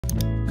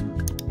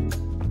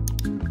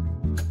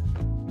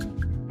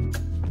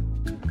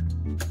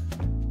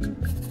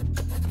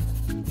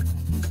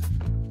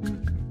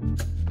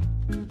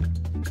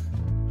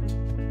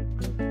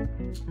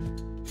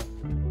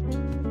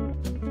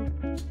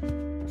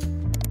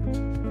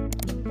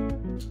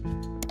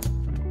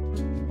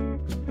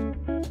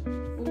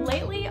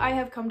I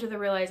have come to the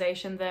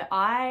realization that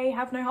I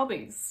have no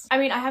hobbies. I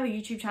mean, I have a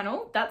YouTube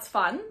channel. That's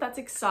fun. That's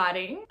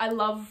exciting. I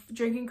love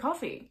drinking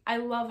coffee. I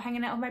love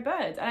hanging out with my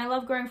birds. And I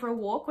love going for a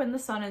walk when the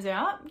sun is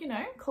out. You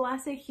know,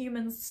 classic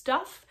human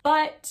stuff.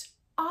 But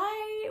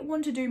I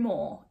want to do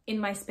more in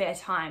my spare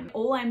time.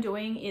 All I'm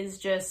doing is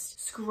just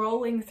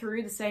scrolling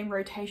through the same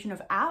rotation of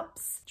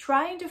apps,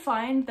 trying to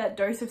find that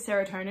dose of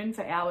serotonin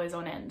for hours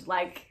on end.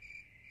 Like,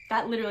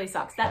 that literally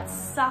sucks. That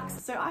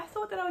sucks. So I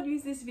thought that I would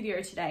use this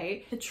video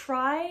today to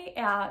try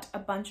out a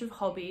bunch of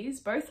hobbies,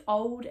 both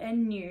old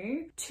and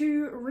new,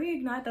 to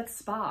reignite that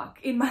spark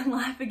in my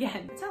life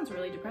again. It sounds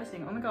really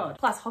depressing, oh my God.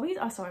 Plus, hobbies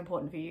are so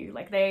important for you.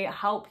 Like, they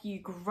help you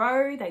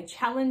grow, they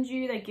challenge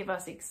you, they give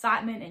us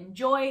excitement and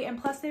joy,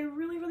 and plus they're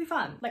really, really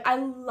fun. Like, I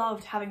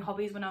loved having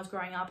hobbies when I was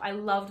growing up. I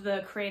loved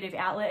the creative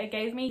outlet it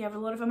gave me. You have a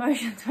lot of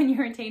emotions when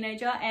you're a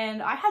teenager,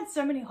 and I had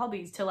so many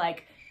hobbies to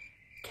like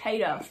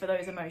cater for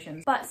those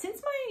emotions. But since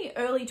my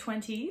early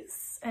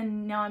 20s,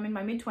 and now I'm in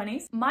my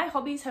mid-20s, my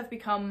hobbies have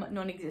become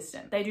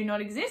non-existent. They do not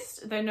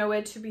exist. They're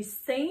nowhere to be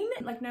seen.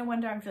 Like, no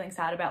wonder I'm feeling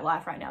sad about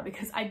life right now,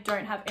 because I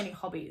don't have any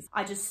hobbies.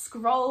 I just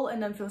scroll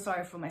and then feel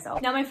sorry for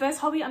myself. Now, my first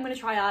hobby I'm gonna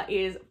try out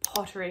is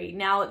pottery.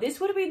 Now, this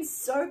would have been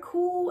so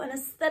cool and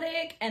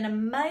aesthetic and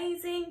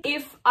amazing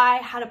if I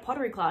had a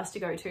pottery class to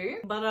go to,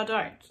 but I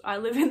don't. I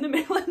live in the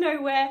middle of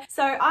nowhere.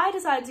 So I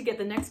decided to get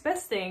the next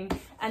best thing,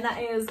 and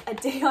that is a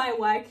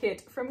DIY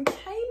kit from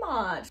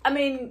Kmart. I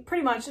mean,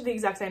 pretty much the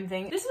exact same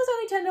thing. This was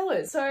only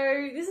 $10.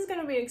 So this is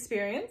gonna be an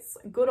experience,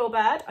 good or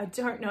bad, I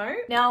don't know.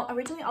 Now,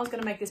 originally I was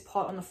gonna make this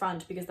pot on the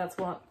front because that's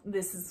what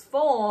this is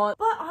for,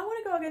 but I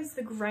wanna go against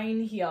the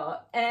grain here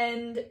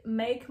and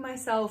make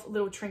myself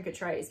little trinket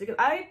trays, because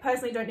I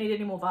personally don't need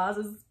any more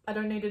vases. I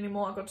don't need any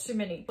more, I've got too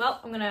many. Well,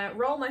 I'm gonna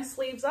roll my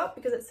sleeves up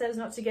because it says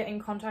not to get in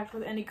contact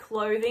with any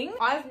clothing.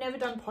 I've never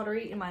done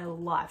pottery in my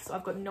life, so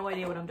I've got no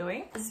idea what I'm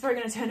doing. This is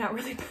probably gonna turn out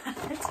really bad.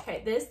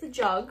 Okay, there's the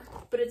jug,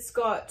 but it's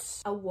got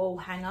a wall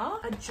hanger,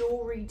 a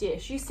jewelry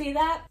dish. You see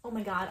that? Oh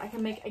my God, I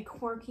can make a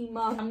quirky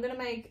mug. I'm gonna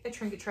make a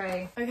trinket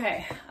tray.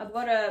 Okay, I've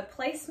got a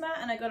placemat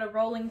and I got a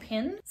rolling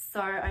pin, so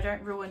I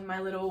don't ruin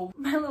my little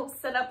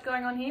setup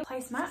going on here.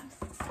 Placemat.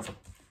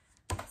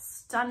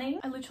 Stunning.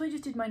 I literally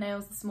just did my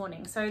nails this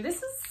morning, so this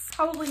is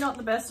probably not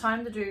the best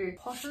time to do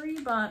pottery,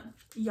 but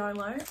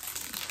YOLO.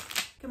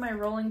 Get my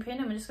rolling pin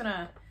and we're just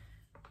gonna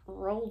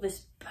roll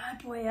this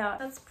bad boy out.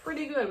 That's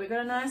pretty good. We've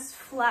got a nice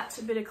flat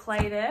bit of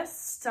clay there.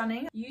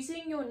 Stunning.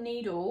 Using your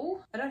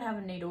needle. I don't have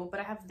a needle, but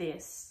I have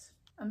this.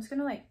 I'm just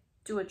gonna like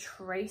do a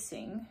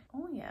tracing.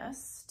 Oh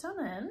yes,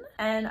 stunning.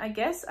 And I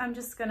guess I'm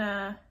just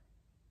gonna,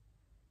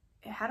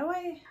 how do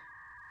I,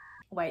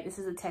 wait, this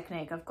is a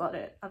technique. I've got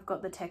it. I've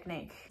got the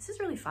technique. This is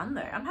really fun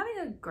though. I'm having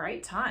a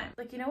great time.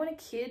 Like, you know when a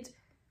kid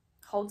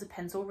holds a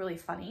pencil really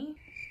funny?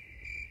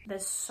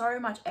 There's so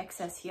much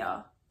excess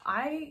here.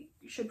 I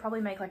should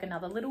probably make like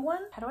another little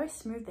one. How do I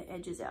smooth the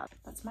edges out?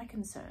 That's my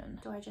concern.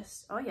 Do I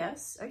just, oh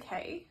yes,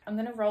 okay. I'm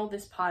gonna roll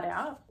this part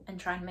out and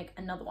try and make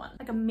another one,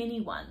 like a mini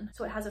one,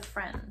 so it has a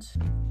friend.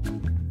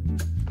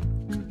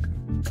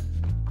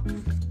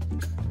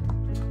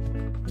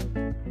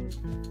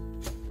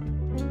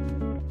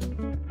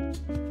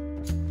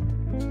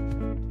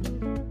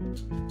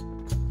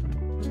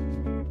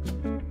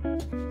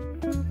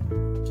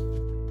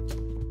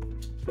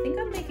 I think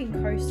I'm making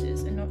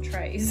coasters and not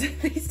trays.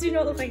 These do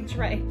not look like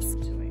trays.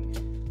 Look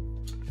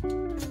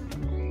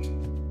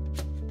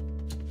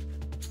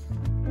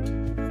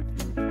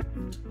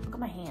at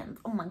my hands.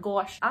 Oh my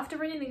gosh. After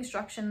reading the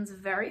instructions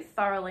very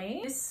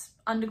thoroughly, this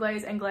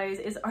underglaze and glaze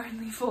is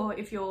only for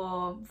if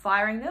you're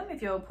firing them,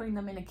 if you're putting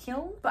them in a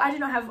kiln. But I do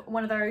not have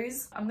one of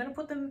those. I'm gonna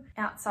put them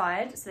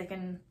outside so they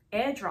can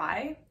air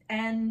dry,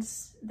 and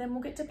then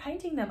we'll get to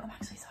painting them. I'm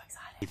actually so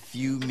excited. A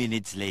few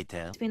minutes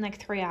later. It's been like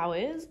 3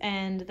 hours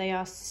and they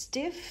are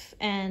stiff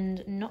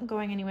and not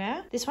going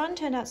anywhere. This one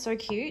turned out so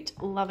cute,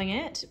 loving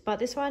it. But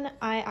this one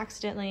I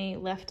accidentally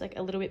left like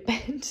a little bit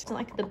bent. It's not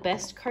like the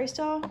best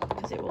coaster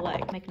because it will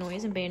like make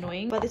noise and be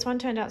annoying. But this one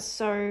turned out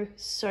so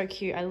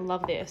cute. I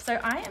love this. So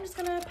I am just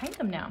gonna paint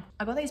them now.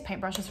 I got these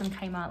paintbrushes from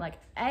Kmart like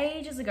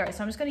ages ago.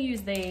 So I'm just gonna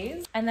use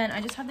these. And then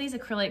I just have these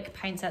acrylic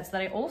paint sets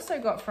that I also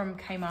got from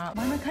Kmart.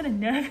 Why am I kind of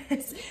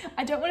nervous?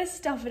 I don't want to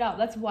stuff it up.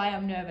 That's why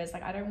I'm nervous.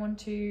 Like, I don't want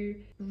to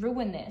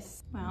ruin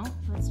this. Well,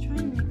 let's try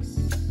and mix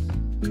it.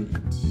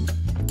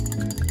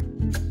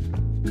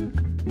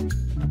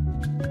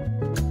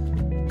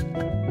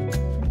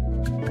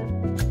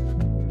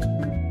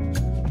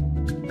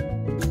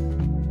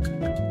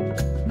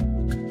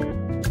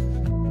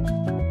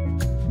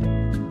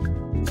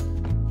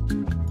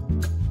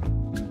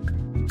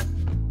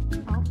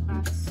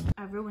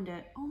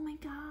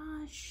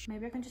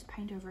 Maybe I can just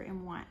paint over it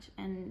in white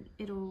and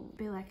it'll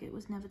be like it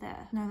was never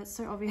there. No, that's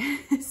so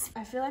obvious.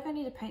 I feel like I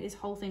need to paint this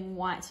whole thing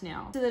white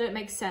now so that it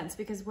makes sense,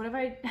 because what have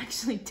I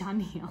actually done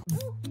here?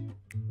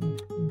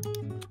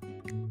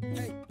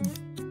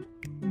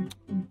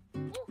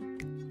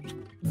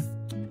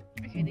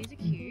 Okay, these are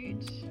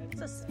cute.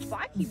 It's a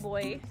spiky boy.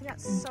 I think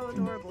that's so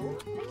adorable.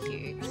 They're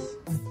cute.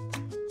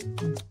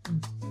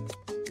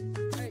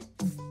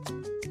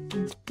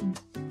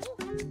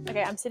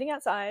 Okay, I'm sitting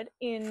outside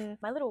in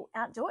my little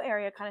outdoor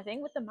area kind of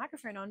thing with the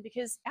microphone on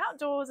because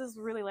outdoors is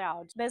really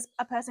loud. There's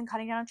a person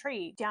cutting down a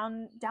tree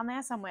down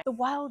there somewhere. The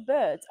wild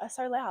birds are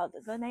so loud.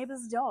 The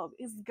neighbor's dog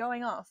is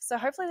going off. So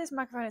hopefully this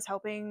microphone is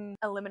helping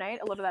eliminate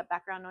a lot of that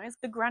background noise.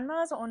 The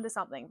grandmas are onto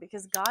something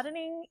because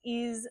gardening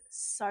is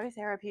so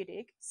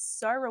therapeutic,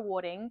 so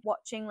rewarding.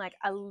 Watching like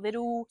a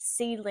little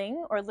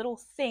seedling or a little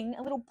thing,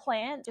 a little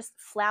plant just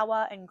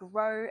flower and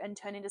grow and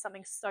turn into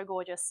something so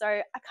gorgeous. So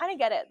I kind of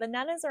get it. The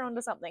nanas are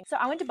onto something. So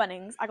I went to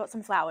Bunnings. I got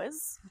some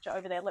flowers, which are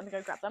over there. Let me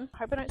go grab them. I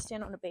hope I don't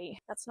stand on a bee.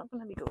 That's not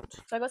going to be good.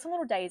 So I got some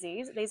little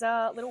daisies. These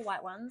are little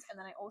white ones. And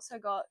then I also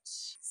got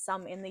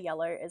some in the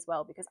yellow as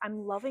well because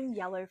I'm loving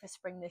yellow for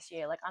spring this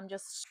year. Like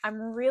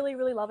I'm really,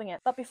 really loving it.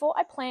 But before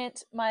I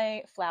plant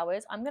my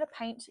flowers, I'm going to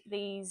paint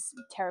these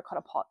terracotta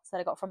pots that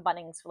I got from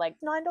Bunnings for like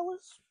 $9.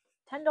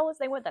 $10.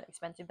 They weren't that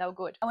expensive. They were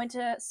good. I went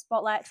to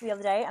Spotlight the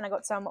other day and I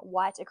got some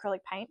white acrylic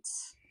paint.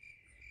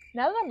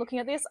 Now that I'm looking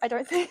at this, I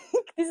don't think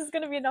this is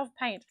going to be enough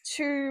paint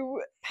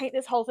to paint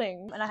this whole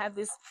thing. And I have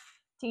this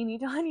teeny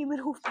tiny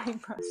little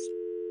paintbrush.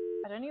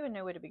 I don't even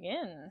know where to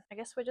begin. I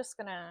guess we're just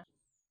gonna...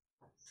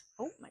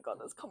 Oh my god,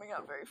 that's coming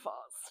out very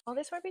fast. Oh,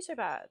 this won't be so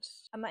bad.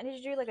 I might need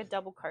to do like a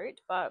double coat,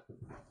 but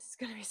it's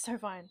gonna be so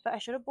fine. But I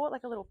should have bought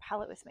like a little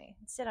palette with me.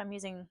 Instead, I'm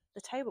using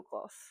the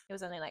tablecloth. It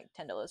was only like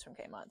 $10 from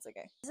Kmart. It's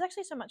okay. This is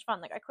actually so much fun.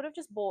 Like I could have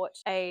just bought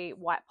a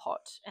white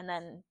pot and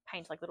then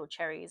paint like little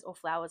cherries or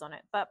flowers on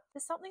it. But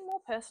there's something more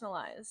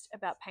personalized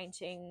about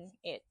painting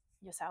it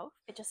yourself.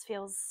 It just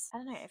feels, I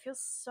don't know, it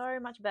feels so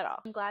much better.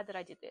 I'm glad that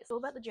I did this. It's all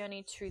about the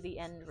journey to the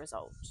end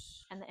result.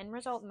 And the end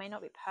result may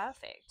not be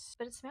perfect,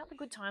 but it's about the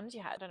good times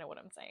you had. I don't know what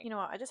I'm saying. You know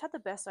what? I just had the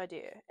best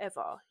idea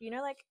ever. You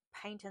know, like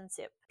paint and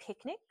sip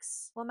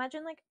picnics? Well,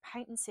 imagine like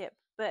paint and sip,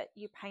 but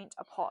you paint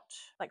a pot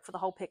like for the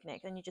whole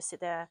picnic and you just sit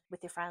there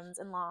with your friends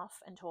and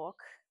laugh and talk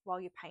while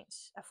you paint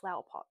a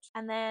flower pot.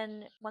 And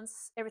then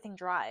once everything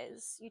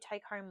dries, you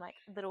take home like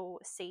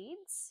little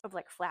seeds of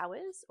like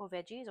flowers or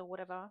veggies or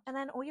whatever. And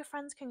then all your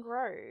friends can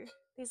grow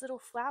these little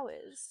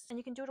flowers and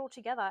you can do it all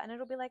together and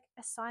it'll be like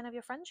a sign of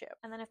your friendship.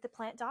 And then if the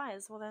plant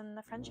dies, well then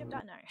the friendship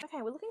died. No.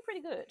 Okay, we're looking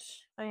pretty good.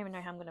 I don't even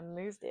know how I'm going to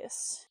move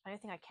this. I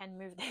don't think I can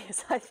move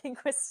this. I think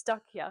we're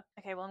stuck here.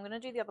 Okay, well I'm going to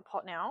do the other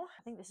pot now.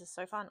 I think this is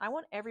so fun. I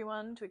want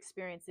everyone to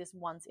experience this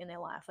once in their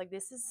life. Like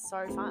this is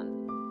so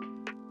fun.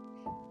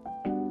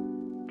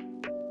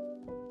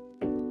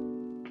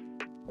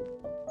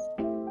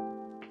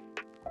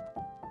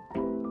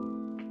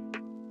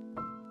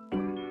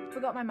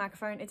 Forgot my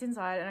microphone. It's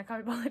inside and I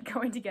can't be bothered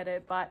going to get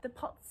it, but the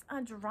pots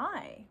are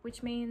dry,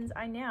 which means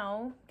I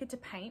now get to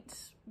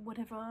paint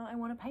whatever I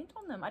want to paint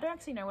on them. I don't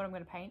actually know what I'm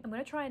going to paint. I'm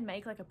going to try and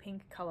make like a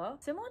pink color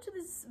similar to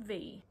this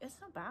V. It's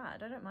not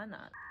bad. I don't mind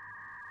that.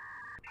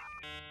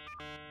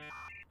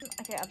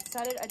 Okay, I've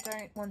decided I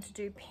don't want to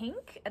do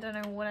pink. I don't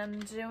know what I'm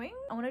doing.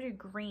 I want to do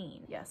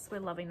green. Yes, we're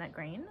loving that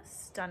green.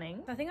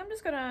 Stunning. I think I'm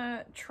just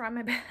gonna try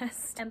my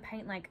best and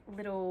paint like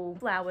little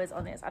flowers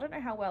on this. I don't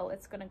know how well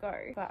it's gonna go,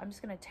 but I'm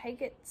just gonna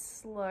take it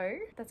slow.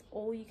 That's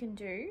all you can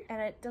do. And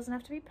it doesn't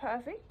have to be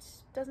perfect.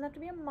 Doesn't have to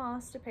be a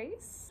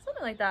masterpiece.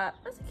 Something like that.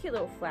 That's a cute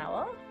little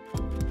flower.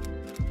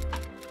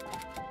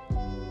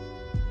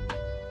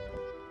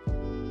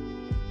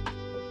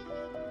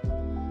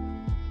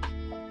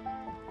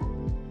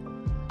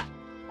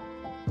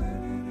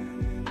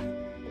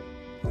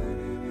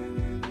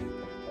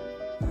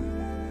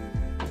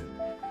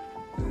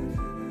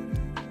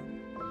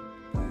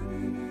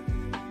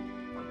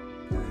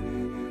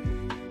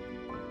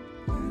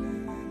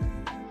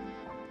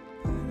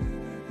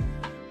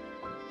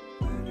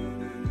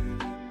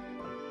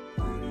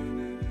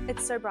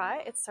 It's so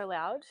bright, it's so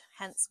loud,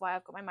 hence why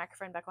I've got my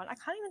microphone back on. I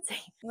can't even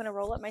see. I'm gonna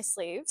roll up my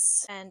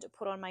sleeves and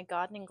put on my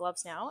gardening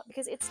gloves now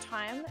because it's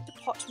time to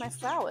pot my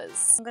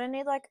flowers. I'm gonna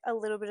need like a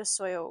little bit of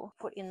soil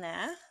put in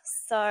there.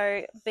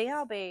 So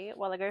BRB,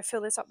 while I go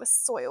fill this up with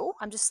soil,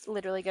 I'm just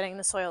literally getting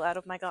the soil out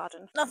of my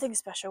garden. Nothing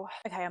special.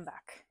 Okay, I'm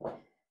back.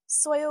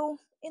 Soil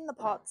in the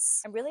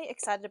pots. I'm really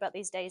excited about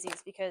these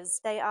daisies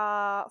because they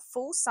are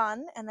full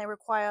sun and they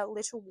require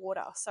little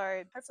water.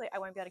 So hopefully I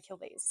won't be able to kill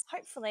these.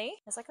 Hopefully,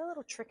 there's like a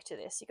little trick to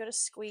this. You got to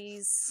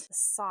squeeze the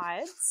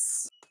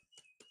sides.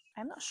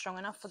 I'm not strong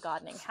enough for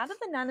gardening. How did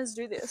the nanas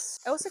do this?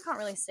 I also can't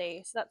really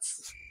see. So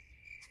that's...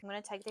 I'm going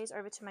to take these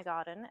over to my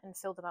garden and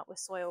fill them up with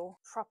soil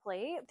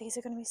properly. These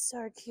are going to be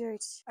so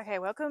cute. Okay,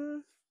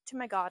 welcome to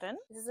my garden.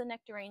 This is a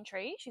nectarine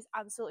tree. She's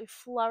absolutely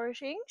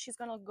flourishing. She's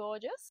gonna look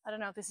gorgeous. I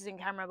don't know if this is in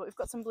camera, but we've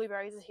got some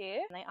blueberries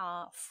here and they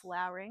are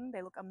flowering.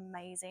 They look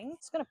amazing.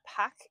 Just gonna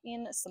pack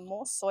in some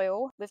more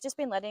soil. We've just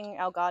been letting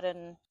our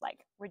garden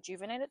like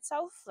rejuvenate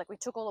itself. Like we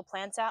took all the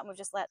plants out and we've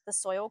just let the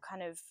soil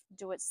kind of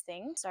do its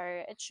thing. So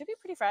it should be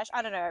pretty fresh.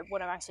 I don't know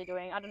what I'm actually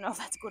doing. I don't know if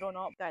that's good or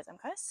not. Guys, I'm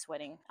kind of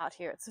sweating out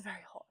here. It's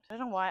very hot. I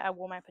don't know why I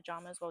wore my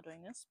pajamas while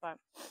doing this, but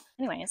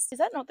anyways, is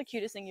that not the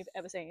cutest thing you've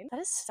ever seen? That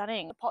is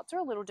stunning. The pots are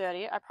a little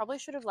dirty. I probably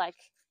should have like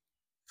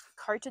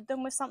coated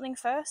them with something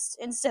first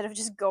instead of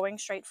just going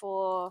straight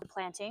for the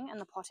planting and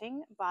the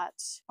potting,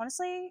 but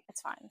honestly,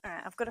 it's fine. All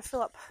right, I've got to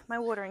fill up my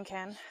watering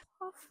can.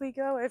 Off we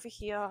go over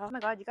here. Oh my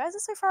god, you guys are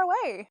so far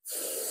away.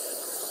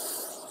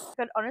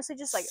 Could honestly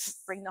just like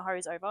bring the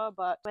hose over,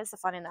 but where's the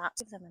fun in that?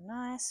 Give them a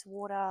nice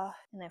water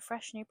in their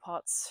fresh new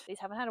pots. These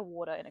haven't had a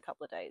water in a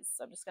couple of days,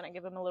 so I'm just gonna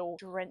give them a little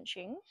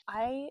drenching.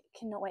 I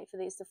cannot wait for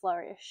these to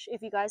flourish.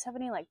 If you guys have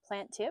any like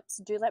plant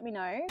tips, do let me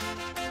know.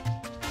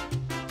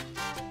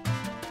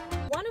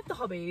 One of the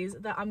hobbies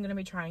that I'm going to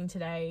be trying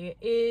today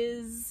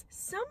is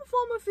some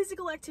form of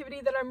physical activity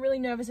that I'm really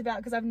nervous about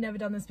because I've never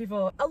done this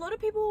before. A lot of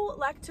people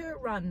like to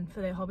run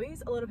for their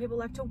hobbies. A lot of people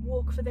like to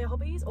walk for their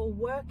hobbies or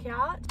work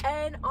out.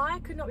 And I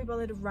could not be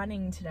bothered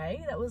running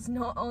today. That was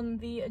not on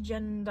the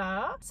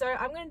agenda. So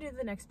I'm going to do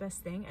the next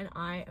best thing and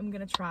I am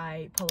going to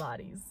try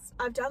Pilates.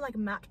 I've done like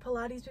mat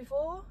Pilates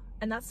before.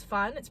 And that's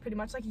fun. It's pretty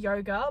much like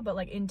yoga, but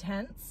like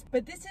intense.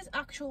 But this is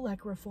actual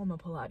like reformer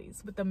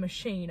Pilates with the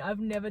machine. I've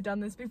never done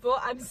this before.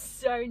 I'm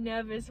so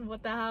nervous.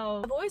 What the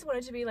hell? I've always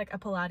wanted to be like a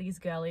Pilates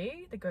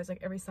girly that goes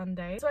like every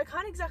Sunday. So I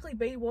can't exactly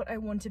be what I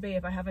want to be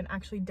if I haven't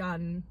actually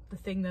done the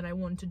thing that I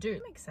want to do.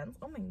 That makes sense.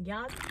 Oh my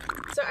god.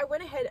 So I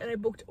went ahead and I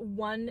booked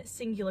one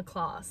singular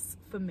class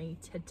for me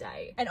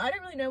today. And I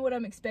don't really know what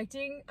I'm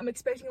expecting. I'm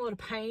expecting a lot of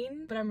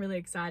pain, but I'm really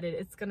excited.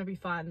 It's gonna be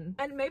fun.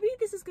 And maybe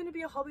this is gonna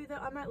be a hobby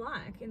that I might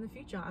like in the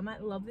future. I might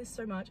love this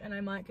so much and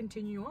I might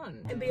continue on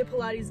and be a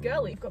Pilates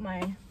girly. I've got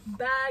my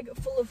bag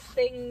full of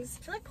things.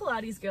 I feel like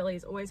Pilates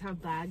girlies always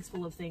have bags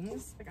full of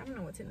things. Like I don't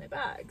know what's in their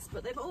bags,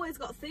 but they've always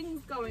got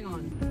things going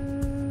on.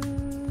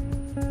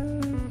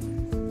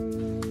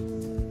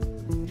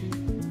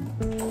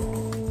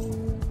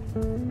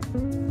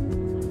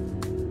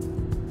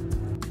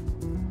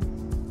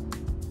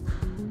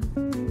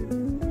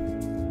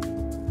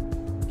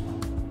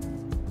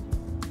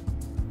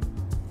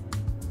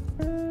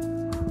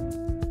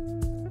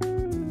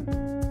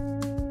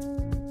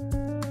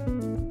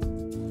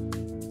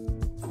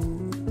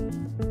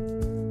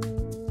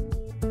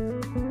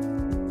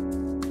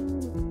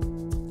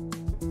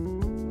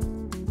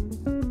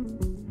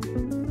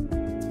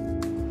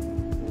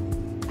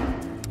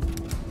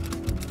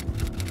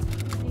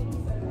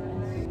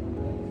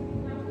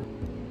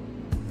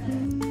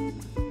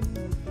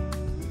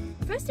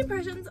 First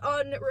impressions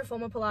on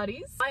reformer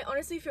Pilates. I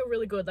honestly feel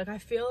really good. Like I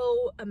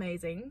feel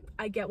amazing.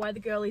 I get why the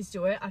girlies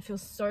do it. I feel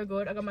so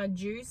good. I got my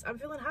juice. I'm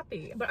feeling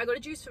happy. But I got a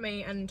juice for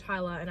me and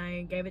Tyler and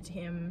I gave it to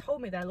him. He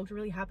told me that I looked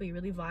really happy,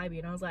 really vibey,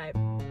 and I was like,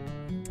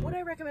 would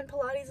I recommend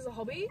Pilates as a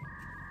hobby?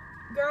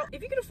 Girl,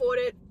 if you can afford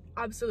it,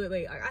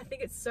 absolutely. I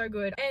think it's so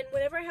good. And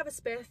whenever I have a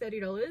spare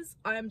 $30,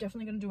 I am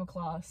definitely gonna do a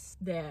class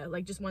there.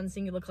 Like just one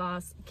singular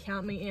class.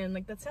 Count me in.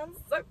 Like that sounds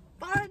so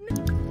fun.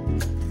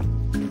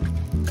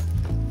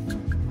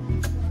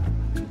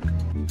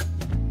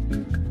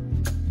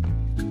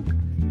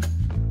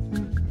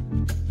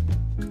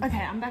 Okay,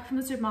 I'm back from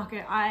the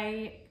supermarket.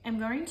 I am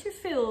going to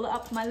fill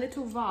up my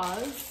little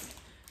vase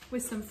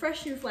with some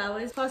fresh new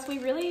flowers. Plus, we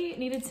really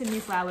needed some new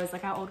flowers.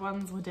 Like our old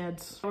ones were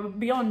dead. They were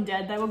beyond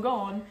dead, they were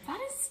gone. That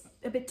is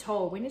a bit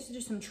tall. We need to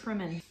do some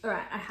trimming. All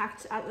right, I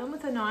hacked at them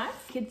with a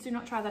knife. Kids, do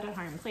not try that at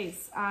home,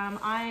 please.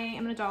 I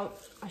am an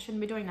adult. I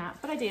shouldn't be doing that,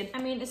 but I did.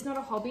 I mean, it's not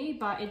a hobby,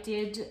 but it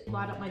did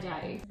light up my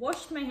day.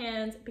 Washed my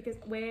hands because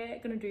we're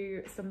gonna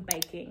do some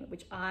baking,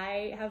 which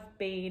I have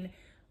been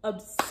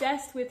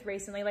obsessed with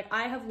recently. Like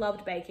I have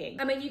loved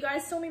baking. I mean, you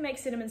guys saw me make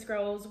cinnamon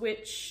scrolls,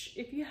 which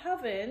if you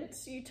haven't,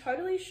 you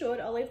totally should.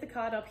 I'll leave the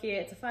card up here.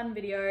 It's a fun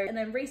video. And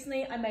then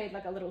recently I made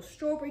like a little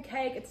strawberry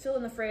cake. It's still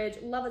in the fridge.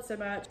 Love it so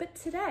much. But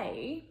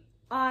today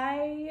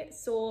I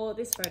saw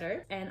this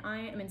photo and I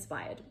am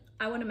inspired.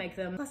 I want to make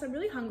them. Plus I'm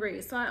really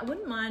hungry, so I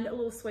wouldn't mind a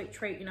little sweet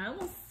treat, you know, a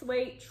little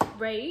sweet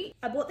treat.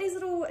 I bought these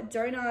little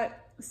donut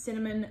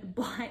cinnamon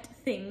bite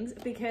things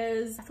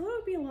because I thought it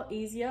would be a lot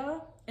easier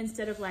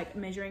instead of like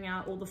measuring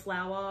out all the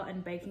flour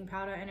and baking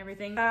powder and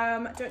everything.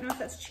 Don't know if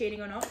that's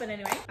cheating or not, but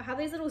anyway, I have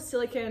these little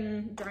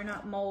silicone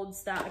donut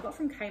molds that I got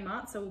from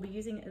Kmart, so we'll be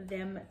using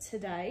them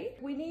today.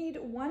 We need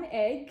 1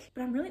 egg,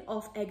 but I'm really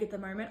off egg at the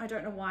moment. I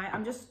don't know why.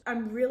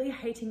 I'm really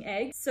hating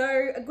eggs.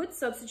 So a good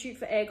substitute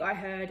for egg, I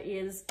heard,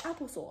 is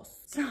applesauce.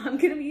 So I'm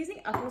gonna be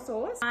using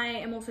applesauce. I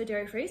am also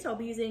dairy free, so I'll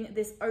be using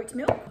this oat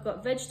milk. I've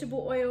got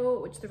vegetable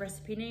oil, which the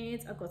recipe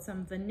needs. I've got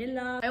some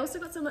vanilla. I also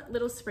got some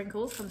little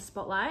sprinkles from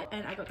Spotlight,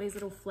 and I got these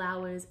little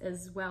flowers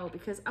as well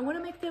because I want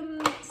to make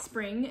them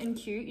spring and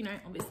cute, you know,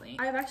 obviously.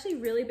 I've actually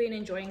really been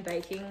enjoying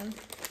baking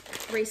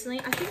recently.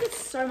 I think it's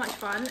so much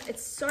fun.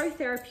 It's so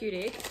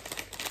therapeutic.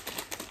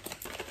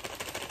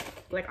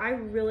 Like I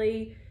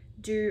really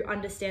do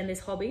understand this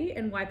hobby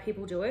and why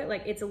people do it.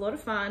 Like it's a lot of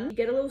fun. You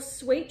get a little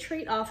sweet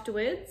treat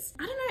afterwards.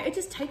 I don't know, it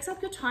just takes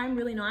up your time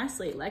really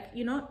nicely. Like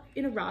you're not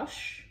in a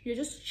rush, you're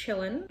just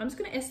chilling. I'm just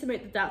gonna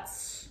estimate that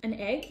that's an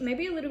egg,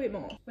 maybe a little bit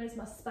more. Where's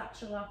my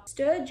spatula?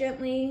 Stir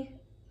gently,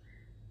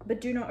 but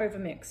do not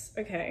overmix.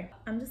 Okay,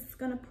 I'm just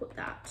gonna put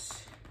that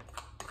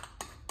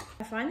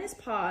I find this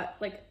part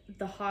like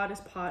the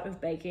hardest part of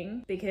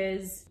baking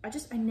because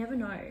I never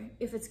know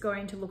if it's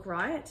going to look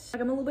right.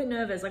 Like I'm a little bit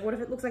nervous. Like what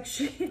if it looks like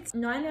shit?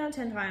 9 out of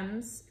 10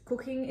 times,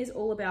 cooking is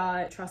all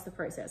about trust the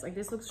process. Like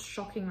this looks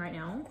shocking right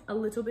now. A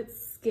little bit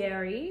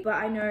scary, but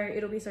I know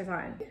it'll be so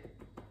fine.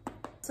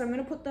 So I'm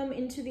gonna put them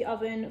into the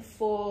oven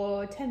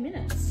for 10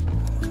 minutes.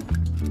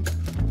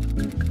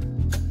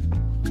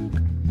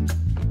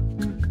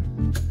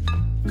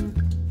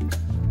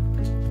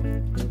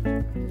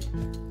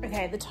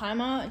 Okay, the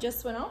timer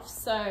just went off,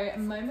 so a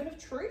moment of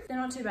truth. They're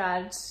not too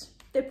bad.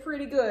 They're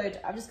pretty good.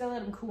 I've just gotta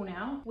let them cool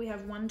now. We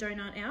have 1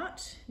 donut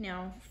out.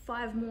 Now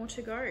 5 more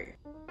to go.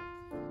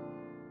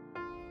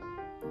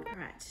 All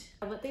right,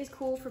 I'll let these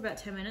cool for about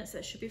 10 minutes.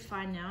 That should be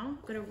fine now.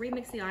 I'm gonna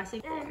remix the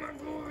icing. Oh my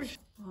gosh.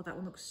 Oh, that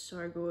one looks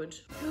so good.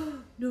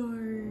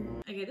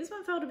 No. Okay, this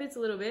one fell to bits a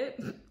little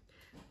bit.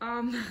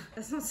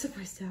 That's not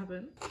supposed to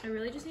happen. I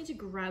really just need to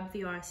grab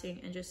the icing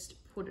and just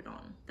put it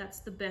on. That's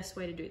the best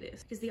way to do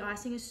this because the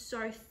icing is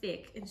so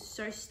thick and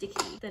so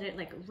sticky that it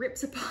like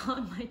rips apart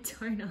my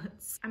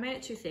donuts. I made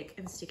it too thick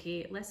and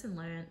sticky, lesson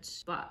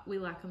learnt, but we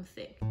like them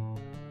thick.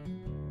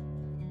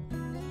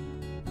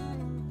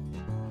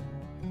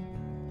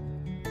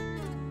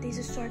 These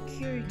are so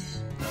cute.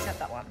 Except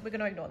that one. We're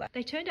gonna ignore that.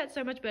 They turned out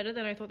so much better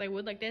than I thought they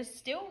would. Like they're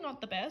still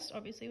not the best,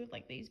 obviously, with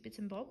like these bits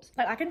and bobs.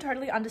 But I can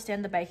totally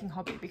understand the baking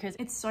hobby because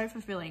it's so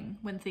fulfilling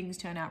when things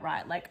turn out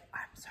right. Like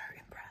I'm so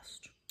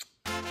impressed.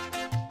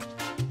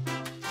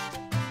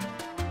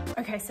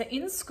 Okay, so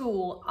in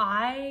school,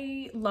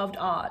 I loved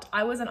art.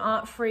 I was an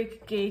art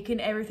freak, geek, and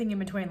everything in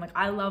between. Like,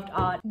 I loved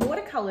art.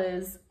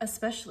 Watercolors,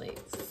 especially.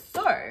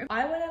 So,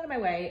 I went out of my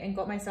way and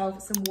got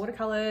myself some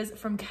watercolors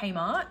from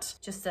Kmart.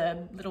 Just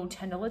a little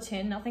 $10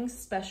 tin, nothing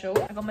special.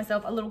 I got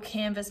myself a little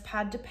canvas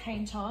pad to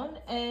paint on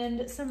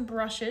and some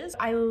brushes.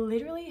 I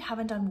literally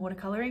haven't done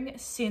watercoloring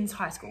since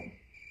high school.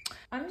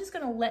 I'm just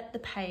gonna let the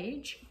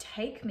page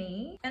take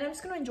me and I'm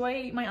just gonna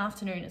enjoy my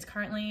afternoon. It's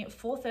currently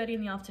 4:30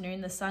 in the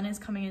afternoon. The sun is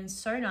coming in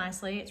so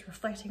nicely. It's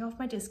reflecting off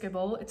my disco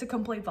ball. It's a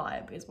complete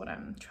vibe is what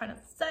I'm trying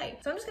to say.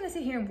 So I'm just gonna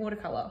sit here and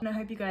watercolor and I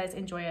hope you guys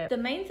enjoy it. The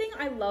main thing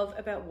I love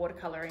about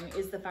watercoloring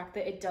is the fact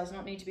that it does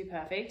not need to be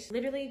perfect.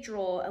 Literally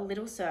draw a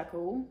little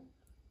circle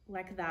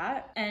like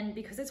that, and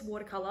because it's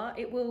watercolor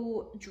it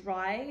will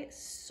dry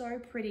so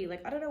pretty.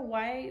 Like I don't know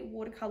why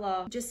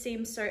watercolor just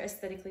seems so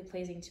aesthetically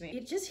pleasing to me.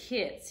 It just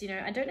hits, you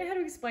know. I don't know how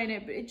to explain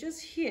it, but it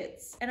just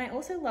hits. And I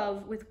also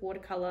love with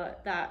watercolor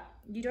that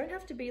you don't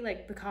have to be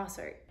like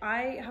Picasso.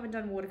 I haven't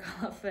done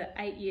watercolor for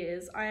 8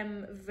 years. I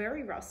am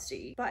very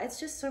rusty, but it's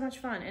just so much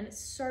fun and it's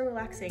so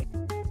relaxing.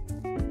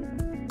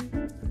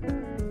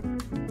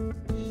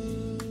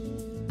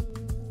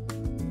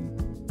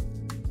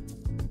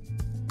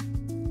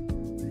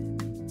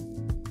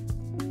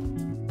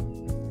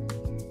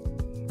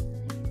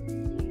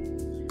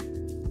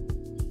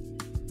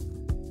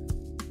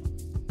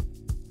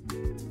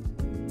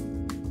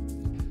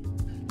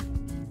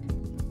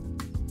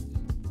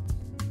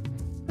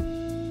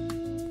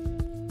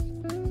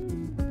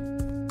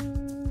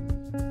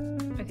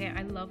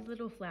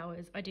 Little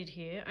flowers I did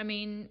here. I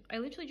mean, I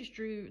literally just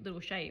drew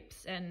little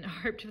shapes and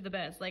hoped for the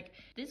best. Like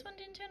this one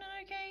didn't turn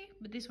out okay,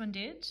 but this one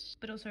did,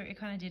 but also it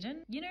kind of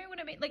didn't. You know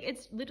what I mean? Like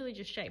it's literally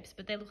just shapes,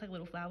 but they look like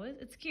little flowers.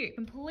 It's cute.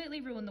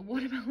 Completely ruined the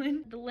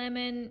watermelon. The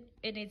lemon,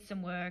 it needs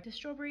some work. The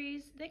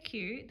strawberries, they're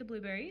cute. The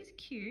blueberries,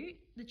 cute.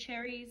 The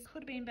cherries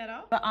could have been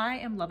better. But I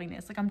am loving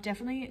this. Like I'm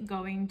definitely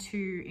going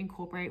to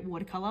incorporate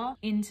watercolor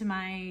into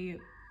my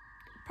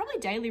probably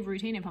daily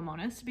routine if I'm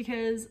honest,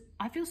 because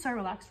I feel so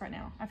relaxed right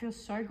now. I feel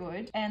so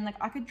good and like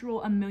I could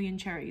draw a million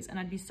cherries and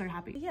I'd be so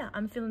happy. Yeah,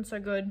 I'm feeling so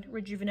good,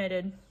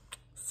 rejuvenated,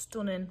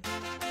 stunning.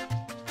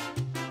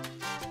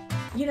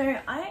 You know,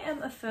 I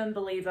am a firm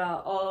believer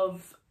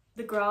of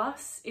the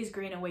grass is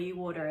greener where you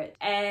water it,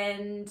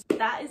 and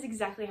that is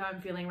exactly how I'm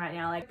feeling right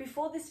now. Like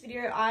before this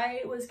video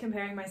I was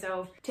comparing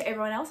myself to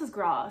everyone else's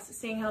grass,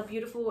 seeing how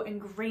beautiful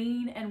and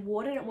green and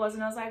watered it was,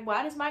 and I was like,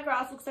 why does my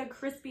grass look so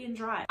crispy and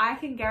dry? I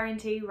can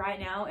guarantee right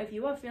now, if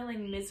you are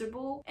feeling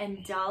miserable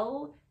and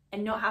dull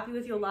and not happy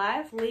with your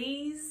life,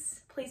 please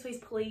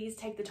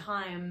take the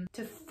time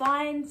to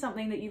find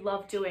something that you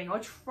love doing or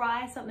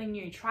try something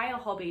new. Try a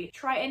hobby.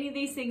 Try any of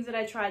these things that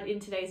I tried in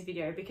today's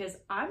video because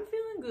I'm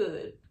feeling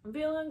good. I'm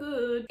feeling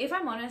good. If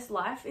I'm honest,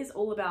 life is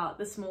all about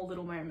the small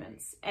little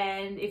moments.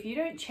 And if you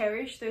don't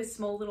cherish those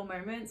small little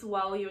moments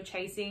while you're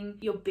chasing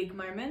your big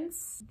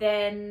moments,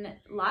 then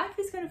life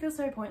is going to feel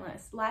so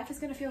pointless. Life is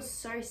going to feel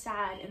so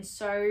sad and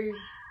so...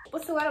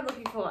 what's the word I'm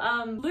looking for?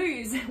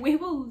 We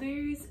will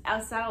lose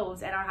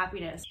ourselves and our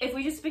happiness if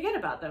we just forget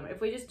about them,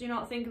 if we just do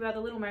not think about the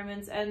little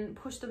moments and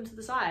push them to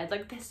the side.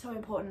 Like they're so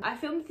important. I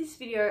filmed this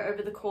video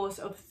over the course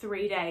of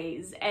 3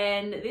 days,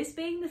 and this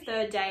being the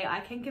 3rd day, I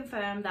can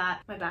confirm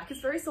that my back is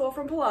very sore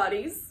from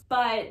Pilates,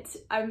 but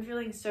I'm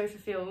feeling so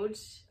fulfilled.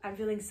 I'm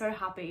feeling so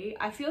happy.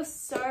 I feel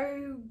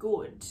so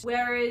good.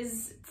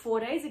 Whereas 4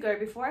 days ago,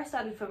 before I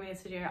started filming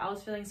this video, I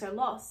was feeling so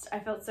lost. I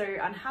felt so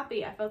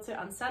unhappy. I felt so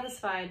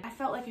unsatisfied. I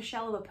felt like a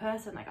shell of a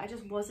person. Like I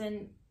just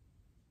wasn't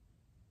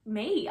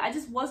me. I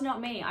just was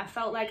not me. I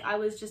felt like I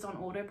was just on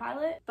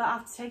autopilot. But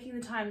after taking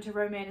the time to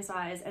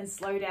romanticize and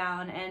slow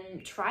down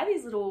and try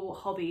these little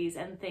hobbies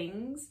and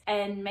things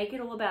and make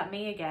it all about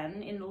me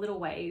again in the little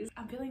ways,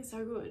 I'm feeling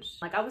so good.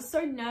 Like, I was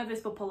so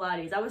nervous for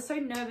Pilates. I was so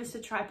nervous to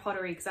try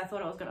pottery because I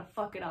thought I was gonna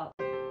fuck it up.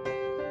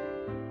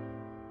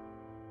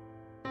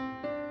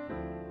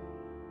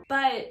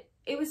 But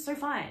it was so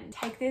fun.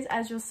 Take this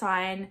as your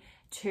sign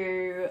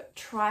to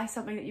try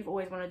something that you've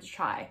always wanted to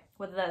try.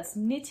 Whether that's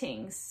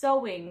knitting,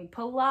 sewing,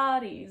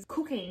 Pilates,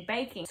 cooking,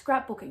 baking,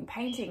 scrapbooking,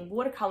 painting,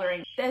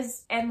 watercoloring.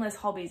 There's endless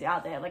hobbies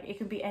out there. Like, it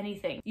can be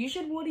anything. You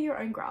should water your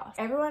own grass.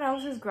 Everyone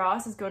else's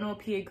grass is going to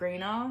appear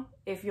greener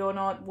if you're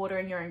not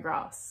watering your own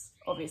grass,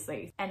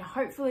 obviously. And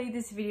hopefully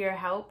this video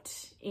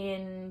helped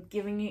in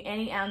giving you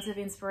any ounce of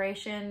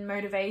inspiration,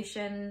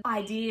 motivation,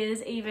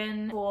 ideas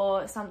even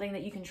for something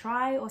that you can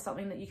try or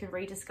something that you can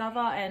rediscover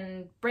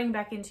and bring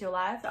back into your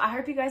life. So I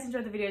hope you guys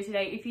enjoyed the video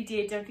today. If you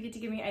did, don't forget to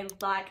give me a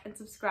like and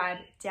subscribe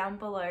down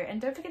below. And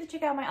don't forget to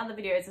check out my other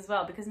videos as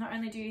well, because not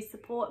only do you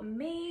support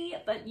me,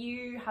 but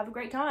you have a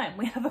great time.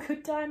 We have a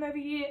good time over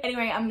here.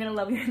 Anyway, I'm gonna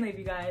love you and leave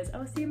you guys. I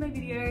will see you in my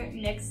video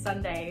next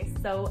Sunday.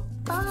 So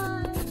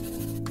bye!